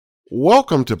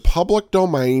Welcome to Public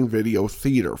Domain Video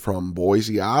Theater from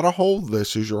Boise, Idaho.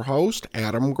 This is your host,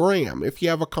 Adam Graham. If you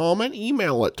have a comment,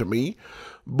 email it to me,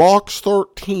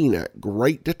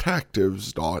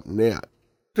 box13@greatdetectives.net.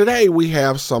 Today we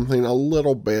have something a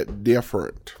little bit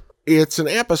different. It's an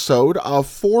episode of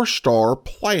 4-Star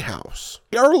Playhouse.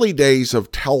 The early days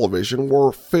of television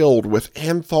were filled with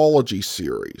anthology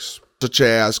series, such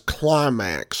as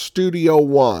Climax, Studio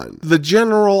One, the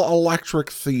General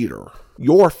Electric Theater,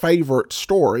 Your Favorite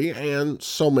Story, and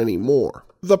so many more.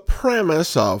 The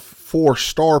premise of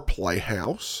 4-Star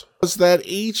Playhouse was that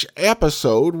each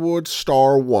episode would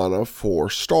star one of 4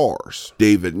 stars: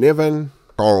 David Niven,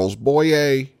 Charles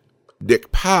Boyer,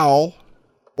 Dick Powell,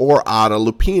 or Ada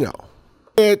Lupino,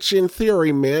 which in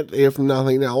theory meant, if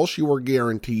nothing else, you were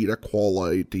guaranteed a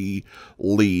quality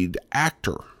lead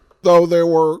actor. Though there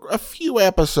were a few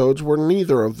episodes where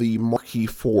neither of the marquee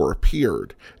 4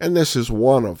 appeared, and this is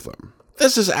one of them.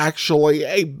 This is actually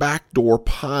a backdoor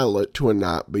pilot to a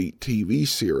Nightbeat TV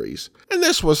series, and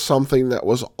this was something that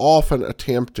was often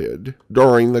attempted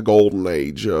during the golden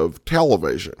age of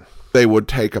television. They would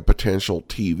take a potential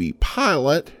TV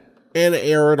pilot and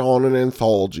air it on an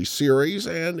anthology series,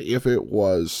 and if it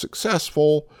was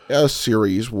successful, a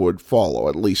series would follow,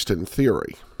 at least in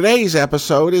theory. Today's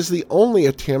episode is the only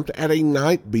attempt at a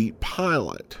Nightbeat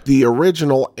pilot. The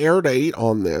original air date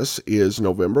on this is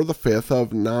November the 5th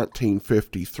of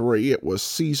 1953. It was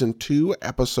Season 2,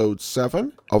 Episode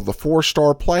 7 of the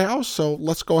 4-Star Playhouse, so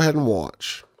let's go ahead and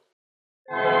watch.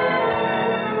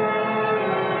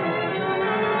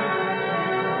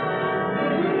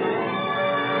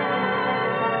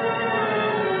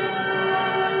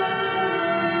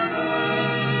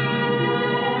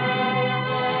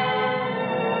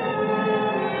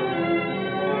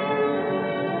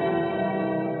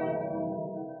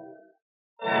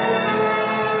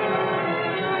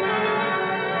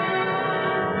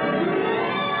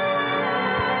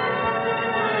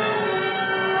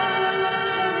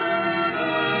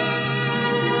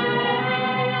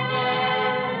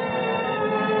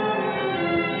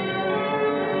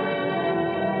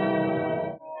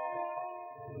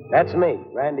 That's me,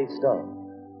 Randy Stone.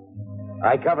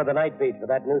 I cover the night beat for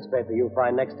that newspaper you'll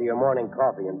find next to your morning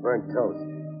coffee and burnt toast.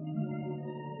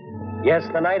 Yes,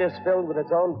 the night is filled with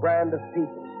its own brand of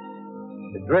people.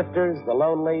 The drifters, the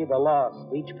lonely, the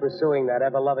lost, each pursuing that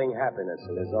ever-loving happiness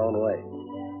in his own way.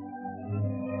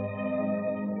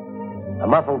 A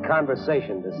muffled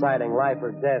conversation deciding life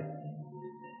or death,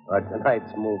 or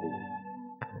tonight's movie.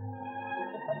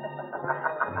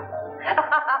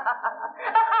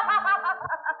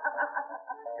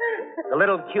 The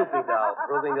little Cupid doll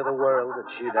proving to the world that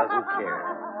she doesn't care.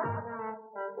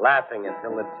 Laughing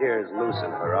until the tears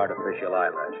loosen her artificial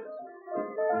eyelashes.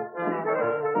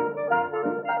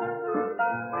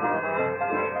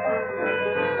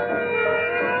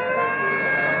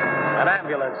 An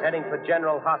ambulance heading for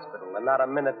General Hospital and not a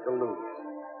minute to lose.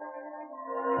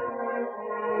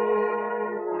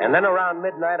 And then around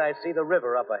midnight I see the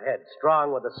river up ahead,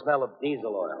 strong with the smell of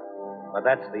diesel oil. But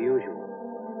that's the usual.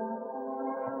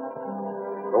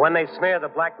 But when they smear the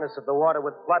blackness of the water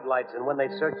with floodlights and when they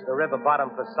search the river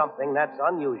bottom for something, that's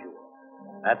unusual.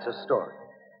 That's a story.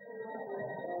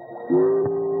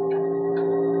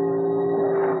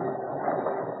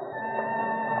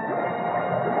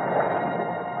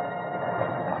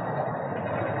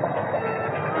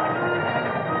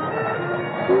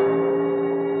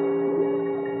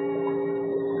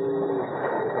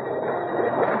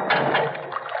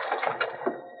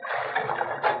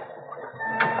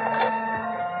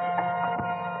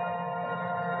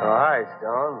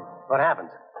 Stone. What happened?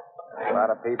 A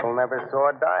lot of people never saw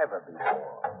a diver before.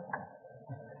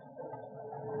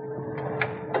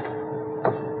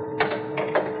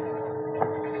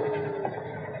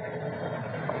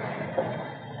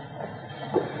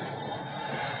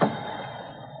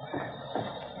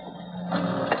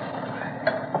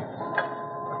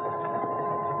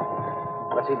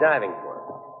 What's he diving for?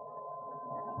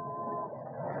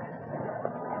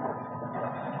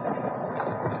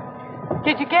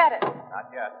 Did you get it?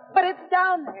 Not yet. But it's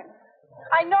down there.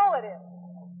 I know it is.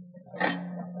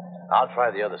 I'll try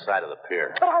the other side of the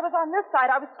pier. But I was on this side.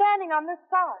 I was standing on this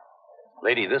side.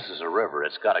 Lady, this is a river.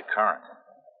 It's got a current.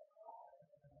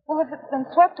 Well, if it's been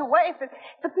swept away, if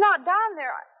it's not down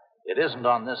there, It isn't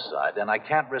on this side, and I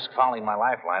can't risk fouling my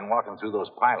lifeline walking through those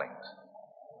pilings.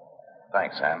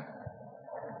 Thanks, Sam.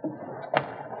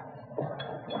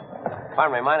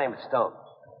 Pardon me, my name's Stone.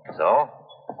 So?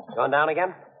 Going down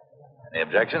again? Any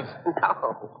objections?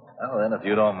 No. Well, then, if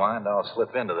you don't mind, I'll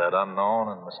slip into that unknown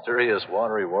and mysterious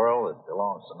watery world that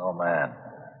belongs to no man.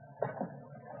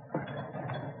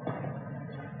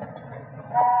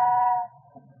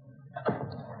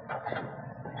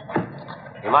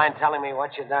 You mind telling me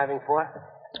what you're diving for?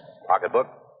 Pocketbook?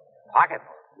 Pocketbook?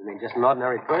 You mean just an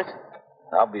ordinary purse?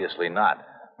 Obviously not.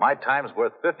 My time's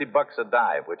worth $50 a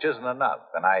dive, which isn't enough.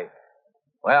 And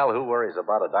well, who worries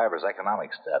about a diver's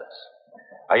economic status?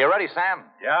 Are you ready, Sam?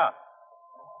 Yeah.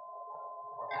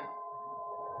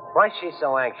 Why's she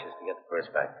so anxious to get the purse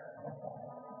back?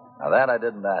 Now, that I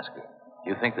didn't ask her. Do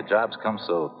you think the jobs come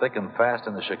so thick and fast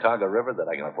in the Chicago River that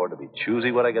I can afford to be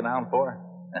choosy what I get down for?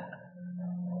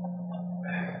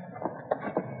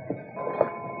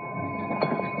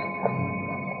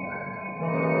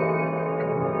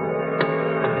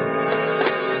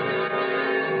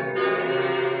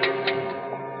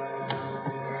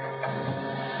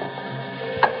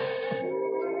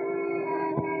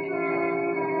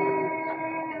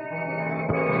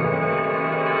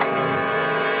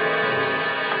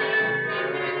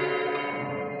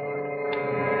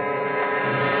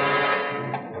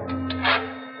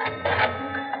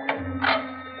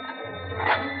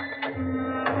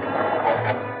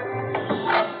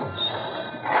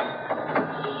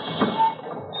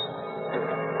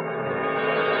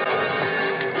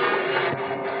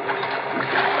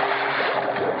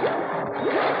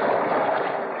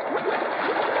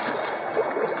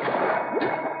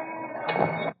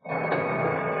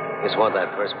 Just want that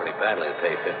purse pretty badly to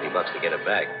pay $50 to get it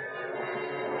back.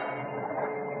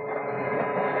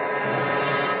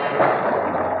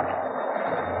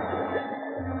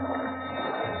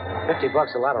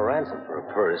 $50 a lot of ransom for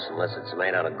a purse unless it's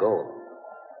made out of gold.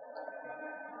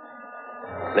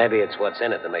 Maybe it's what's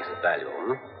in it that makes it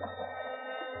valuable,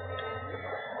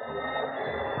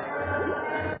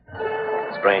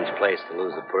 Strange place to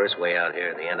lose the purse way out here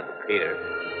at the end of the pier.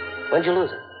 When'd you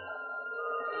lose it?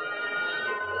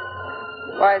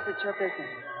 Why is it your business?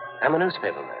 I'm a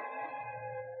newspaper man.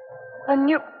 And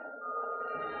you...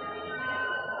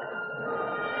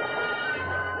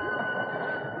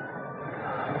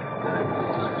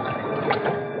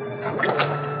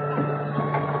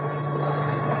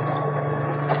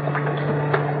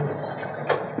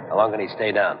 How long can he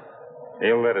stay down?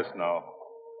 He'll let us know.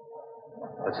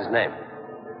 What's his name?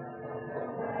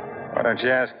 Why don't you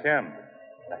ask him?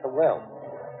 Well.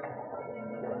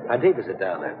 How deep is it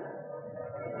down there?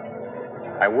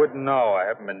 I wouldn't know. I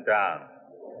haven't been down.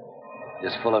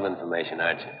 Just full of information,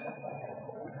 aren't you?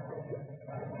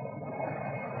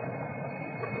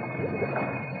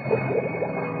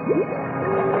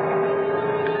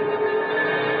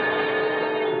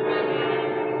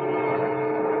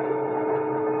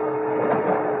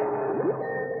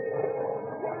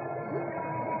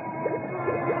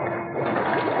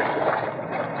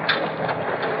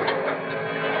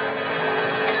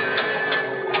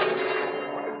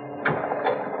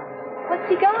 What's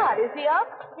he got? Is he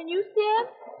up? Can you see him?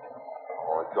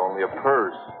 Oh, it's only a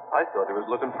purse. I thought he was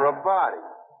looking for a body.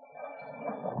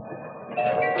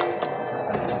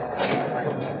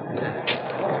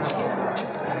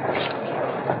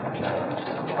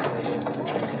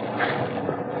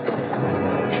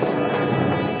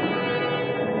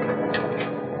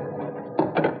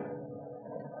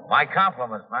 My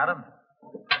compliments, madam.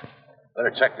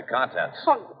 Better check the contents,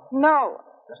 Oh, no.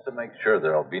 just to make sure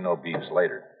there'll be no beefs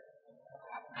later.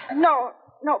 No,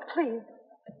 please.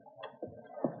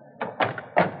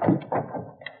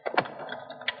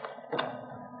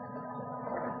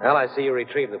 Well, I see you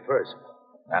retrieved the purse.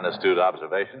 An astute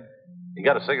observation. You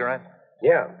got a cigarette?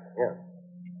 Yeah.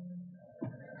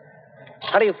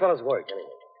 How do you fellas work, anyway?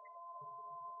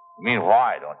 You mean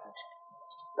why, don't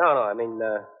you? No, I mean,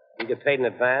 you get paid in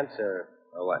advance or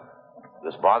what?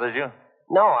 This bothers you?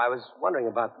 No, I was wondering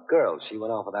about the girl. She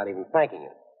went off without even thanking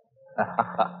you.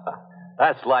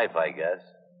 That's life, I guess.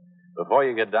 Before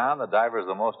you get down, the diver's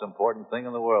the most important thing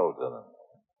in the world to them.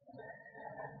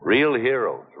 Real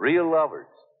heroes, real lovers.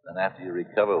 Then after you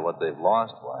recover what they've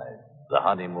lost, why, the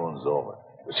honeymoon's over.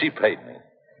 But she paid me.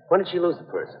 When did she lose the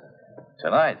purse?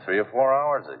 Tonight, 3 or 4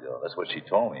 hours ago. That's what she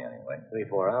told me, anyway.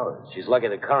 3-4 hours. She's lucky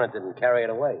the current didn't carry it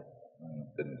away.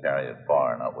 Didn't carry it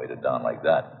far, not weight it down like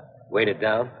that. Weighed it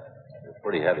down? It's a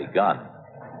pretty heavy gun.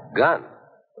 Gun?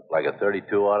 Looked like a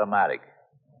 .32 automatic.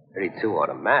 32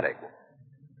 automatic.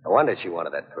 No wonder she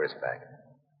wanted that purse back.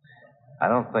 I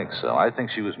don't think so. I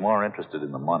think she was more interested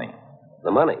in the money.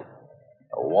 The money?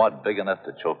 A wad big enough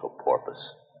to choke a porpoise.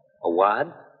 A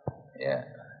wad? Yeah.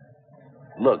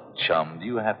 Look, chum, do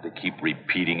you have to keep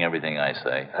repeating everything I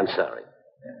say? I'm sorry.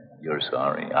 You're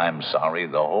sorry. I'm sorry.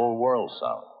 The whole world's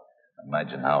sorry.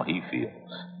 Imagine how he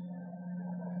feels.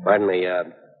 Pardon me,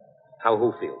 how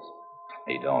who feels?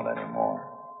 He don't anymore.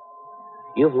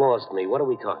 You've lost me. What are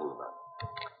we talking about?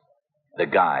 The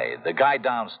guy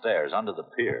downstairs under the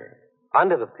pier.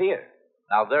 Under the pier?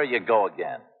 Now, there you go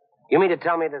again. You mean to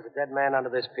tell me there's a dead man under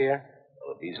this pier?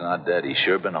 Well, if he's not dead, he's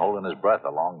sure been holding his breath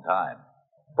a long time.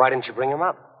 Why didn't you bring him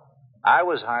up? I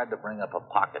was hired to bring up a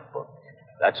pocketbook.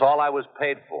 That's all I was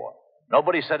paid for.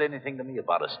 Nobody said anything to me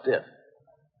about a stiff.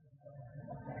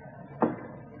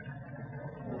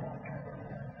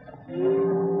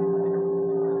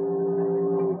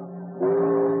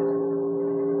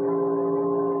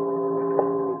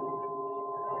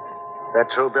 Is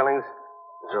that true, Billings?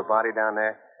 Is there a body down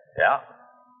there? Yeah?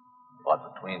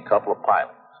 But between a couple of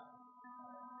pilots.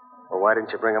 Well, why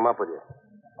didn't you bring him up with you?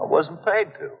 I wasn't paid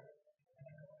to.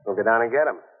 We'll go down and get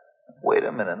him. Wait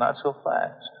a minute, not so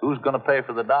fast. Who's going to pay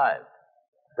for the dive?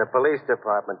 The police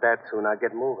department, that's who. Now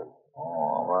get moving.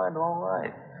 Oh, all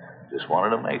right. Just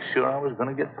wanted to make sure I was going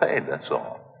to get paid, that's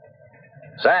all.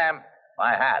 Sam,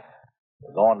 my hat.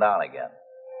 We're going down again.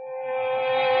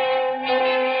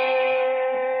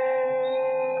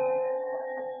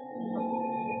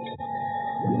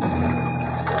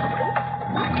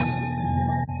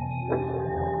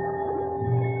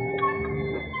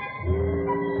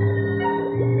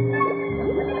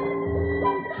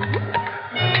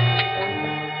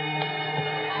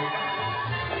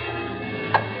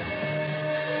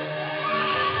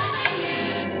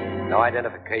 No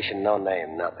identification, no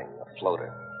name, nothing. A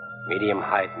floater. Medium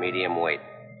height, medium weight.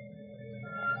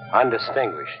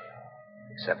 Undistinguished,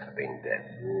 except for being dead.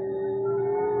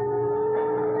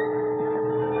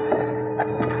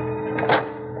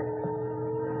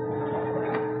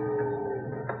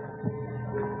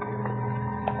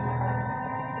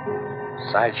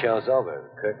 Sideshow's over.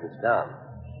 The curtain's down.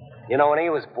 You know, when he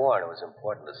was born, it was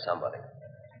important to somebody.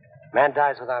 Man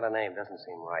dies without a name doesn't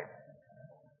seem right.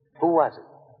 Who was it?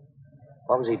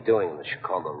 What was he doing in the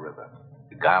Chicago River?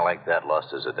 A guy like that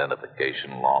lost his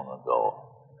identification long ago.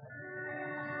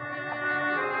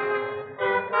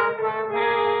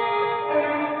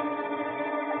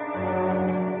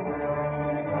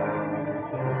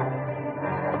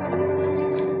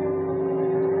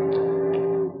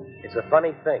 It's a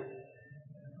funny thing.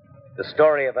 The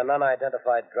story of an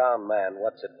unidentified drowned man,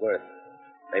 what's it worth?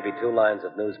 Maybe 2 lines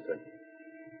of newsprint.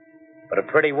 But a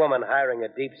pretty woman hiring a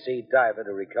deep-sea diver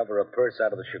to recover a purse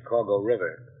out of the Chicago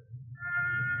River.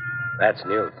 That's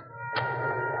news.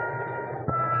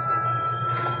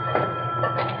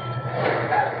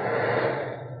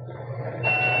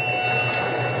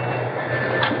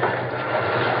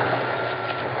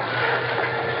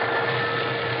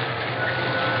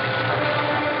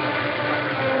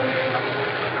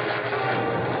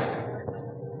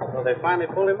 So they finally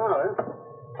pulled him out, huh?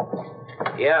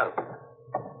 Yeah.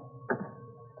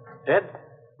 Dead?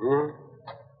 Hmm?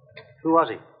 Who was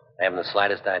he? I haven't the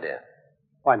slightest idea.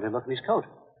 Why didn't they look in his coat?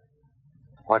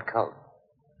 What coat?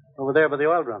 Over there by the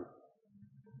oil drum.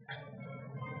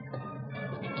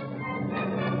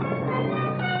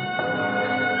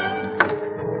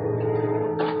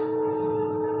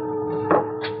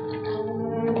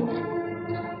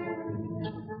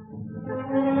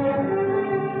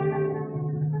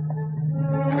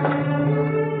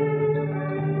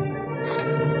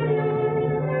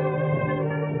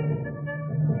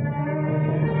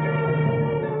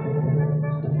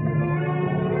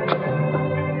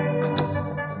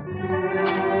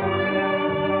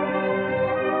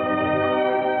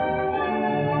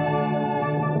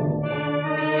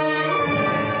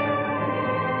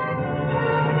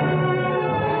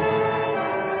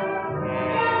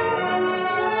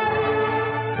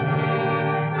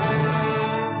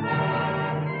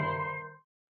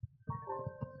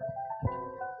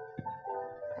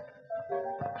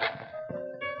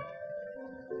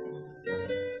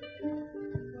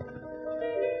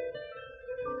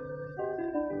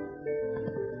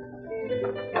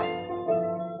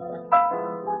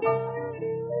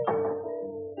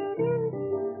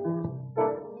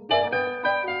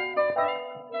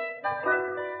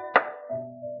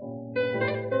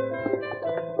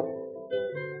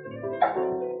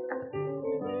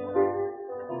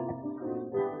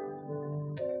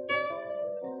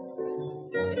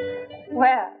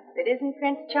 Well, if it isn't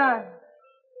Prince Charming.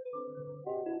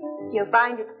 You'll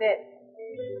find it fit.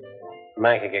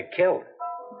 Man could get killed.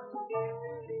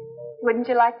 Wouldn't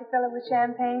you like to fill it with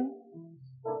champagne?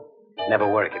 Never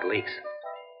work, it leaks.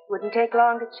 Wouldn't take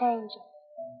long to change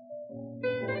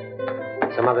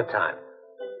it. Some other time.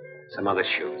 Some other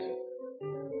shoes.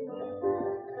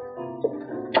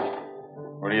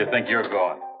 Where do you think you're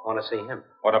going? Want to see him.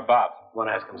 What about? Want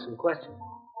to ask him some questions.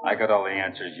 I got all the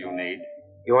answers you need.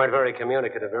 You weren't very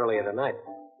communicative earlier tonight.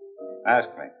 Ask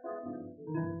me.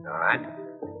 All right.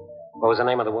 What was the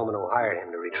name of the woman who hired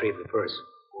him to retrieve the purse?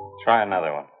 Try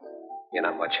another one. You're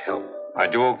not much help. I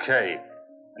do okay.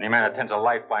 Any man that tends a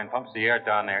lifeline pumps the air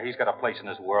down there. He's got a place in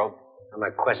this world. I'm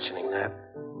not questioning that.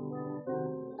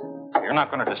 You're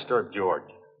not going to disturb George.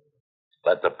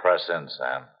 Let the press in,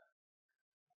 Sam.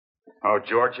 Oh,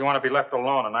 George, you want to be left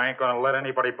alone, and I ain't going to let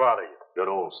anybody bother you. Good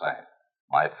old Sam.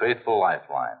 My faithful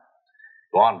lifeline.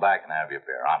 Go on back and have your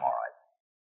beer. I'm all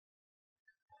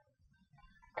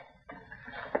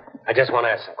right. I just want to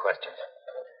ask some questions.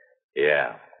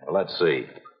 Yeah. Well, let's see.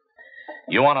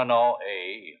 You want to know,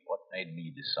 A, what made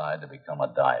me decide to become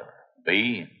a diver?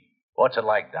 B, what's it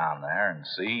like down there? And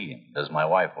C, does my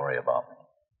wife worry about me?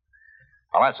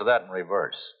 I'll answer that in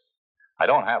reverse. I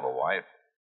don't have a wife.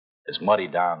 It's muddy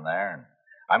down there, and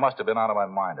I must have been out of my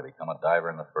mind to become a diver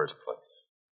in the first place.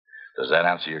 Does that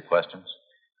answer your questions?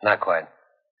 Not quite.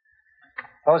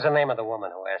 What was the name of the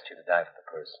woman who asked you to dive for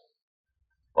the purse?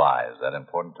 Why? Is that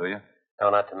important to you? No,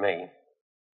 not to me.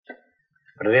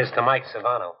 But it is to Mike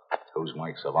Savano. Who's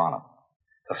Mike Savano?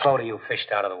 The floater you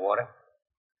fished out of the water.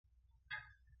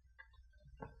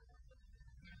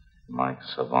 Mike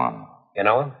Savano. You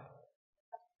know him?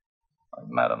 I've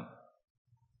met him.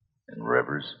 In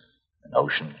rivers, in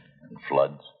oceans, in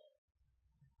floods.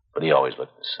 But he always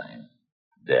looked the same.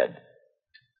 Dead.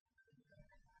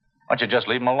 Why don't you just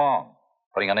leave him alone?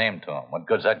 Putting a name to him. What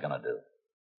good's that going to do?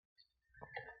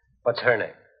 What's her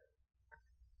name?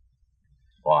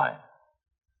 Why?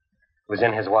 It was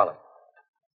in his wallet.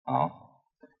 Oh?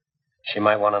 She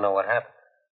might want to know what happened.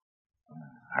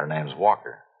 Her name's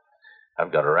Walker.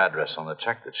 I've got her address on the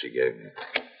check that she gave me.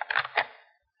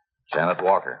 Janet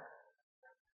Walker.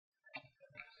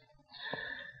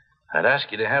 I'd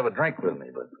ask you to have a drink with me,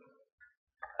 but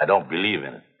I don't believe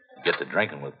in it. You get to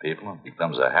drinking with people, it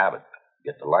becomes a habit.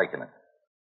 You get to liking it.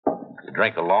 You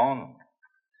drink alone,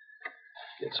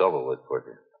 it gets over with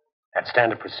quicker. That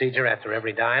standard procedure after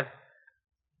every dive?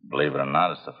 Believe it or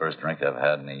not, it's the first drink I've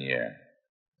had in a year.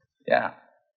 Yeah,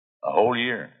 a whole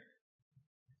year.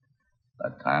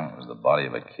 That time it was the body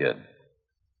of a kid.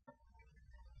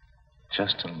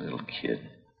 Just a little kid.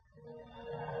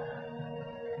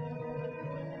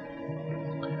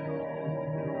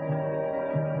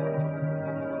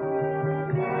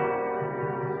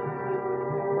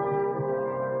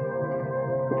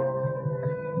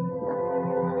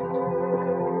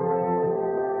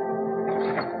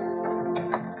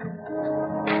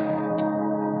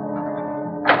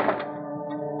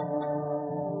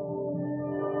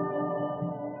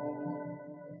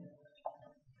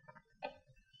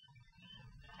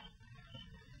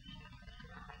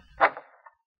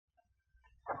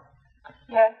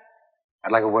 Yes.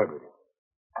 I'd like a word with you.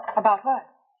 About what?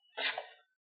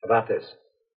 About this.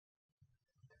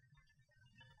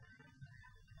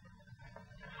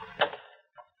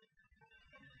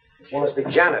 She must be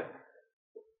Janet.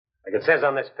 Like it says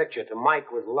on this picture, to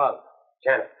Mike with love.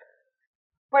 Janet.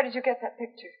 Where did you get that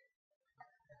picture?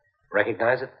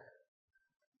 Recognize it?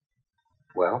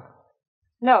 Well,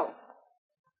 No.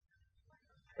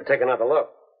 we'll take another look.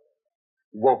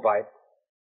 It won't bite.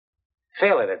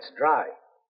 Feel it, it's dry.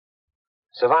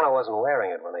 Savannah wasn't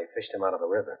wearing it when they fished him out of the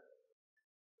river.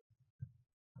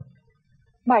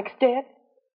 Mike's dead?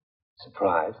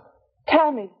 Surprised.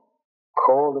 Tell me.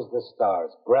 Cold as the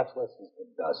stars, breathless as the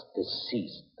dust,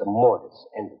 deceased, the mortis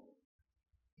ended.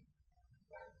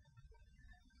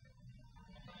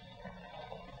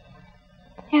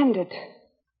 Ended.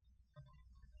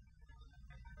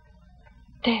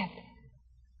 Dead.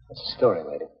 What's the story,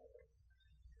 lady?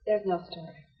 There's no story.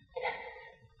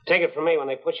 Take it from me, when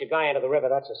they push a guy into the river,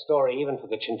 that's a story even for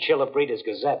the Chinchilla Breeders'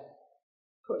 Gazette.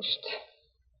 Pushed.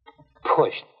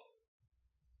 Pushed.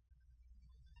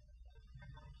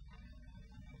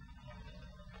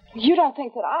 You don't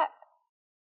think that I...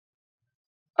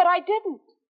 But I didn't.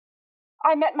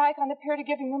 I met Mike on the pier to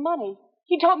give him the money.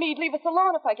 He told me he'd leave us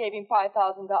alone if I gave him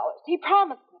 $5,000. He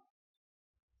promised me.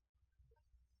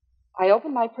 I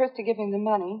opened my purse to give him the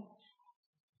money.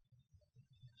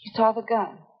 He saw the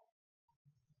gun.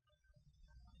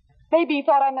 Maybe he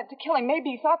thought I meant to kill him.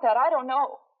 Maybe he thought that. I don't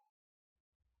know.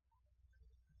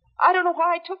 I don't know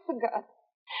why I took the gun.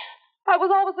 I was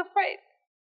always afraid.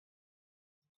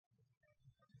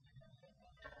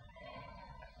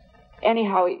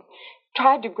 Anyhow, he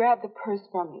tried to grab the purse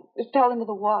from me. It fell into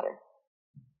the water.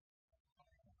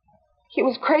 He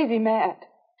was crazy mad.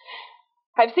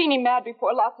 I've seen him mad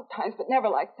before lots of times, but never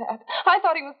like that. I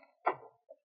thought he was...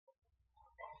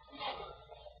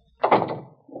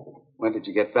 When did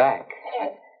you get back?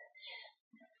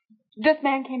 This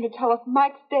man came to tell us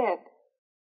Mike's dead.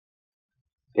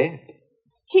 Dead?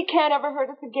 He can't ever hurt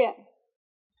us again.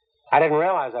 I didn't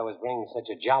realize I was bringing such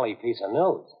a jolly piece of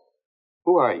news.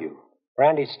 Who are you?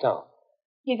 Randy Stone.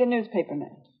 He's a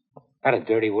newspaperman. Got a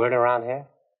dirty word around here?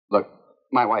 Look,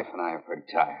 my wife and I are pretty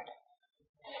tired.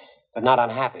 But not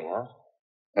unhappy, huh?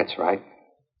 That's right.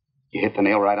 You hit the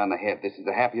nail right on the head. This is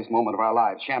the happiest moment of our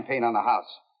lives. Champagne on the house.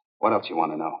 What else you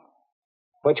want to know?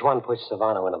 Which one pushed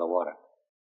Savannah into the water?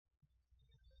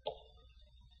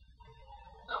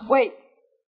 Wait,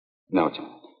 No, Janet.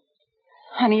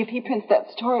 honey, if he prints that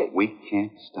story, We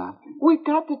can't stop him. we've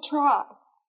got to try.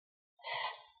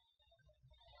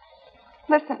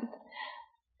 Listen,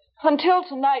 until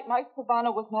tonight, Mike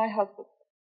Savannah was my husband.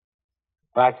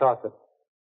 I thought that...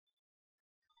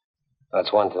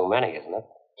 That's one too many, isn't it?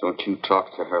 Don't you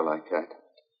talk to her like that.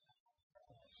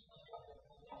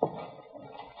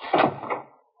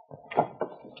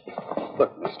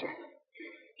 Look, mister.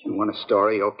 You want a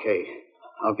story? Okay.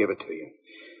 I'll give it to you.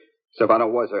 Savannah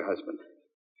was her husband.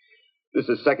 This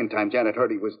is the second time Janet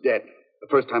heard he was dead. The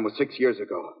first time was 6 years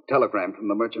ago. Telegram from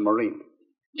the Merchant Marine.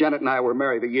 Janet and I were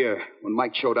married a year when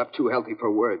Mike showed up too healthy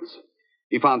for words.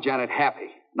 He found Janet happy,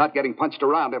 not getting punched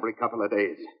around every couple of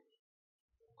days.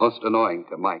 Most annoying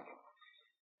to Mike.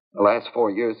 The last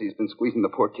 4 years, he's been squeezing the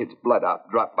poor kid's blood out,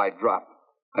 drop by drop.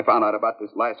 I found out about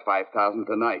this last $5,000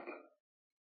 tonight.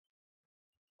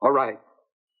 All right.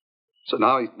 So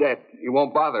now he's dead. He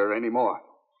won't bother her anymore.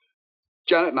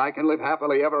 Janet and I can live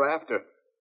happily ever after.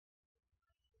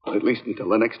 Well, at least until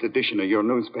the next edition of your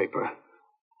newspaper.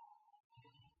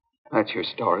 That's your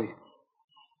story.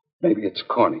 Maybe it's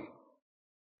corny,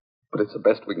 but it's the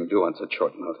best we can do on such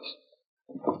short notice.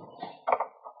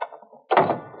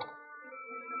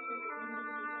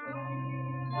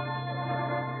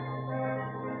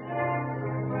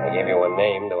 I gave you a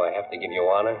name. Do I have to give you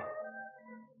honor?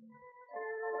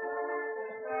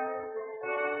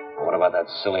 What about that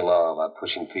silly law about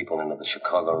pushing people into the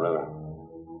Chicago River?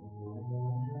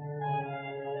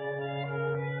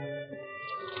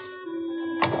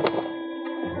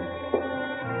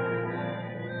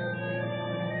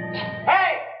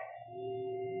 Hey!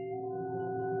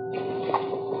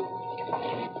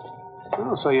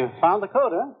 Oh, so you found the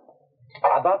code, huh?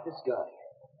 How about this guy?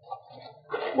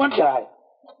 What guy?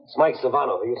 It's Mike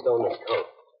Savannah, who used to own this coat.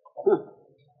 Huh.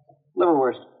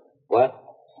 Liverwurst. What?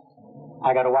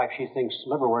 I got a wife. She thinks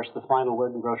liverwurst the final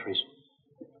word in groceries.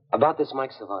 About this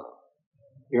Mike Savannah.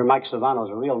 Your Mike Savano's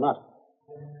a real nut.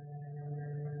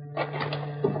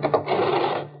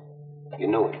 You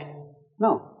knew him.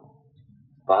 No.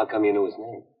 Well, how come you knew his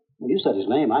name? Well, you said his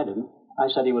name. I didn't. I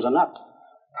said he was a nut.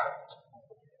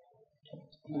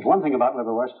 There's one thing about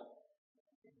liverwurst.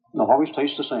 They'll always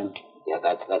taste the same. Yeah,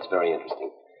 that's very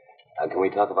interesting. Can we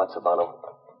talk about Savannah?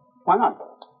 Why not?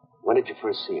 When did you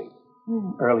first see him?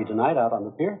 Early tonight out on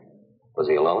the pier. Was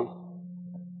he alone?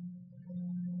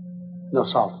 No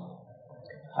salt.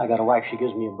 I got a wife. She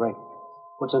gives me a break.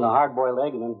 Puts in a hard-boiled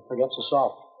egg and then forgets the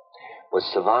salt. Was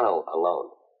Savannah alone?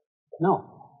 No.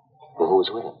 Well, who was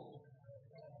with him?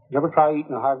 You ever try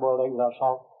eating a hard-boiled egg without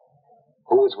salt?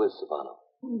 Who was with Savannah?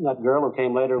 That girl who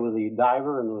came later with the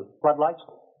diver and the floodlights?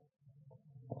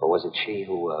 Or was it she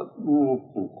who,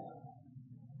 Mm-hmm.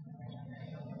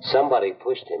 Somebody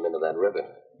pushed him into that river.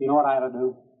 You know what I ought to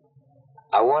do?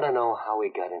 I want to know how he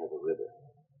got into the river.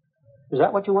 Is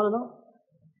that what you want to know?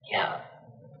 Yeah.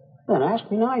 Then ask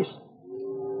me nice.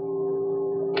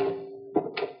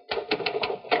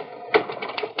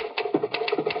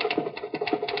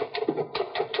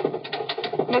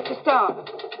 Mr. Stone.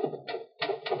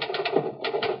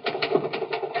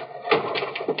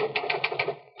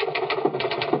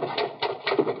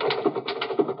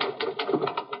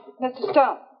 Mr.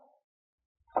 Stone.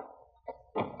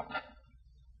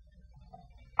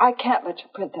 I can't let you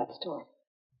print that story.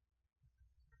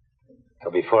 So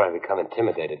before I become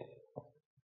intimidated,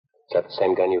 is that the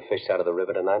same gun you fished out of the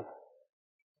river tonight?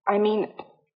 I mean it.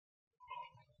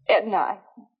 Ed and I,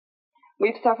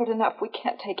 we've suffered enough. We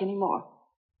can't take any more.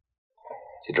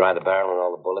 Did you dry the barrel and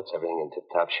all the bullets, everything in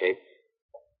tip-top shape?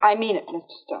 I mean it, Mr.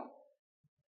 Stone.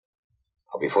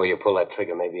 Well, before you pull that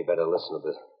trigger, maybe you better listen to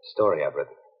the story I've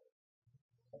written.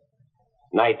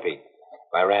 Night Beat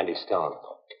by Randy Stone.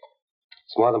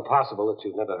 It's more than possible that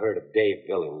you've never heard of Dave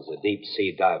Billings, a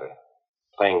deep-sea diver,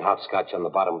 playing hopscotch on the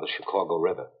bottom of the Chicago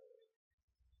River.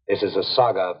 This is a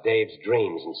saga of Dave's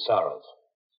dreams and sorrows.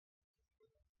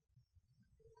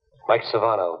 Mike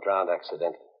Savannah drowned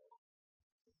accidentally.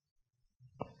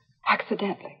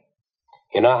 Accidentally.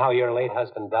 You know how your late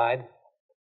husband died?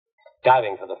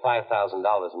 Diving for the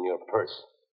 $5,000 in your purse.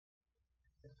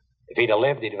 If he'd have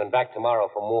lived, he'd have been back tomorrow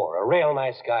for more. A real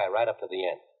nice guy right up to the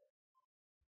end.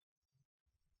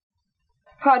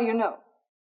 How do you know?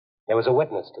 There was a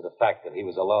witness to the fact that he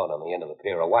was alone on the end of the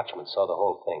pier. A watchman saw the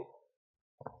whole thing.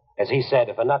 As he said,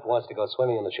 if a nut wants to go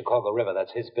swimming in the Chicago River,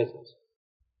 that's his business.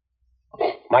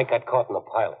 Mike got caught in the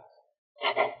pilot.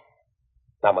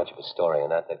 Not much of a story in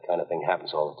that. That kind of thing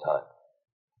happens all the time.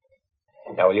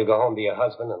 Now, will you go home to your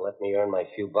husband and let me earn my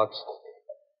few bucks?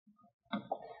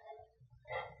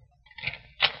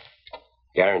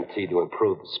 Guaranteed to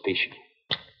improve the species.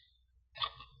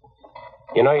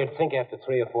 You know, you'd think after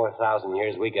 3,000 or 4,000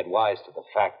 years we get wise to the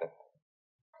fact that,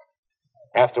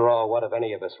 after all, what have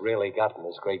any of us really got in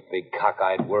this great big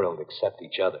cockeyed world except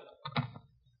each other?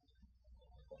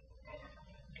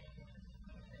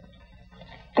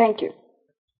 Thank you.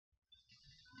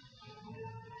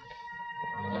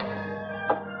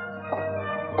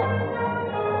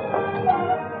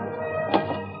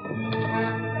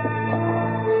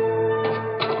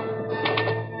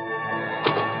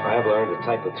 I've learned to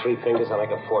type with 3 fingers. I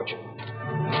make a fortune.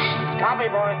 Copy,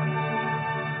 boy.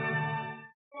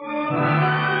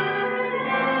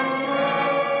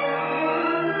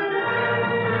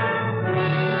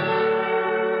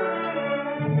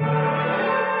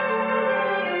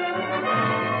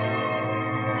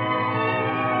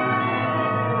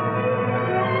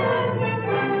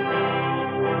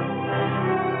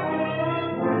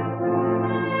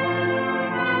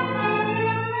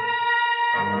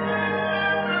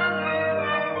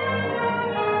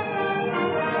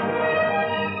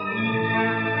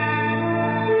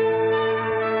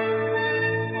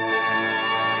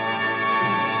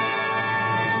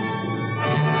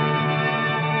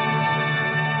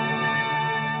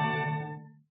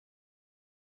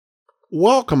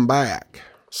 Welcome back.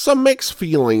 Some mixed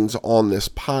feelings on this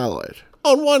pilot.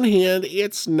 On one hand,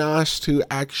 it's nice to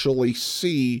actually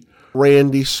see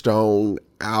Randy Stone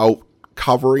out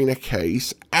covering a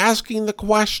case, asking the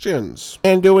questions,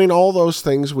 and doing all those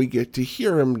things we get to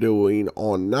hear him doing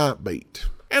on Nightbeat.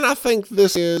 And I think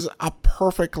this is a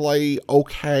perfectly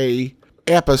okay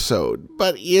episode,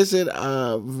 but is it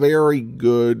a very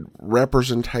good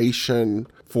representation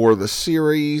for the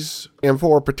series and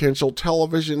for a potential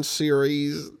television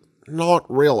series? Not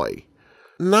really.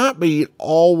 Nightbeat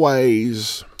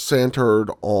always centered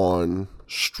on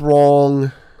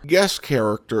strong guest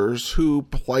characters who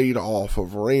played off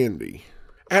of Randy.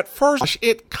 At first,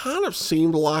 it kind of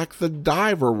seemed like the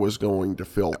diver was going to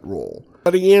fill that role,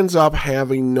 but he ends up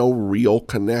having no real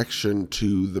connection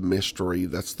to the mystery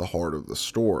that's the heart of the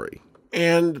story.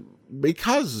 And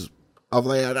because of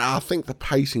that, I think the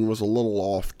pacing was a little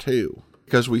off too,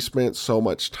 because we spent so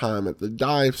much time at the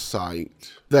dive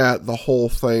site that the whole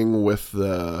thing with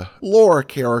the Laura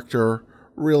character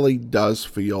really does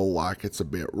feel like it's a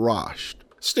bit rushed.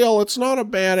 Still, it's not a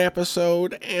bad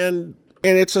episode, and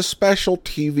it's a special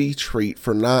TV treat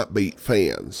for Nightbeat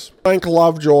fans. Frank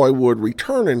Lovejoy would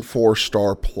return in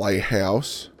 4-star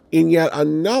Playhouse in yet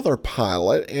another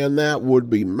pilot, and that would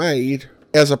be made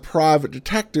as a private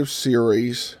detective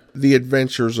series, The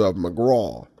Adventures of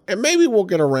McGraw. And maybe we'll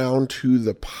get around to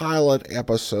the pilot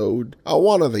episode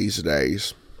one of these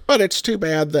days. But it's too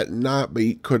bad that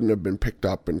Nightbeat couldn't have been picked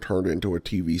up and turned into a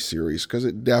TV series, because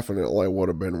it definitely would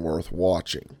have been worth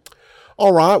watching.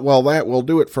 All right, well, that will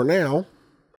do it for now.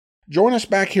 Join us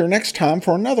back here next time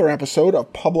for another episode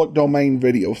of Public Domain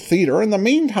Video Theater. In the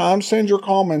meantime, send your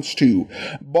comments to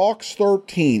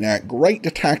box13 at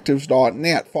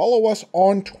greatdetectives.net. Follow us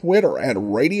on Twitter at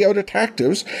Radio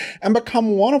Detectives and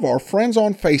become one of our friends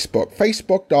on Facebook,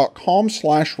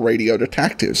 facebook.com/Radio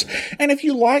Detectives. And if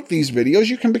you like these videos,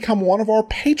 you can become one of our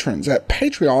patrons at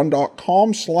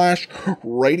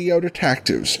patreon.com/Radio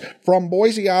Detectives. From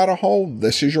Boise, Idaho,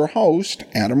 this is your host,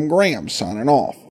 Adam Graham, signing off.